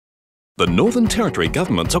The Northern Territory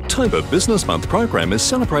Government's October Business Month program is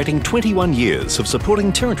celebrating 21 years of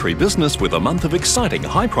supporting Territory business with a month of exciting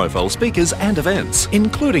high-profile speakers and events,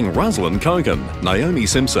 including Rosalind Cogan, Naomi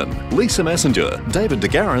Simpson, Lisa Messenger, David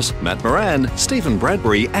DeGarris, Matt Moran, Stephen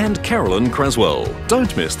Bradbury and Carolyn Creswell.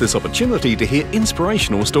 Don't miss this opportunity to hear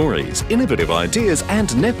inspirational stories, innovative ideas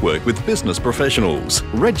and network with business professionals.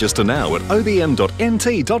 Register now at obm.nt.gov.au.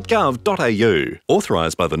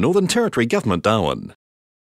 Authorised by the Northern Territory Government, Darwin.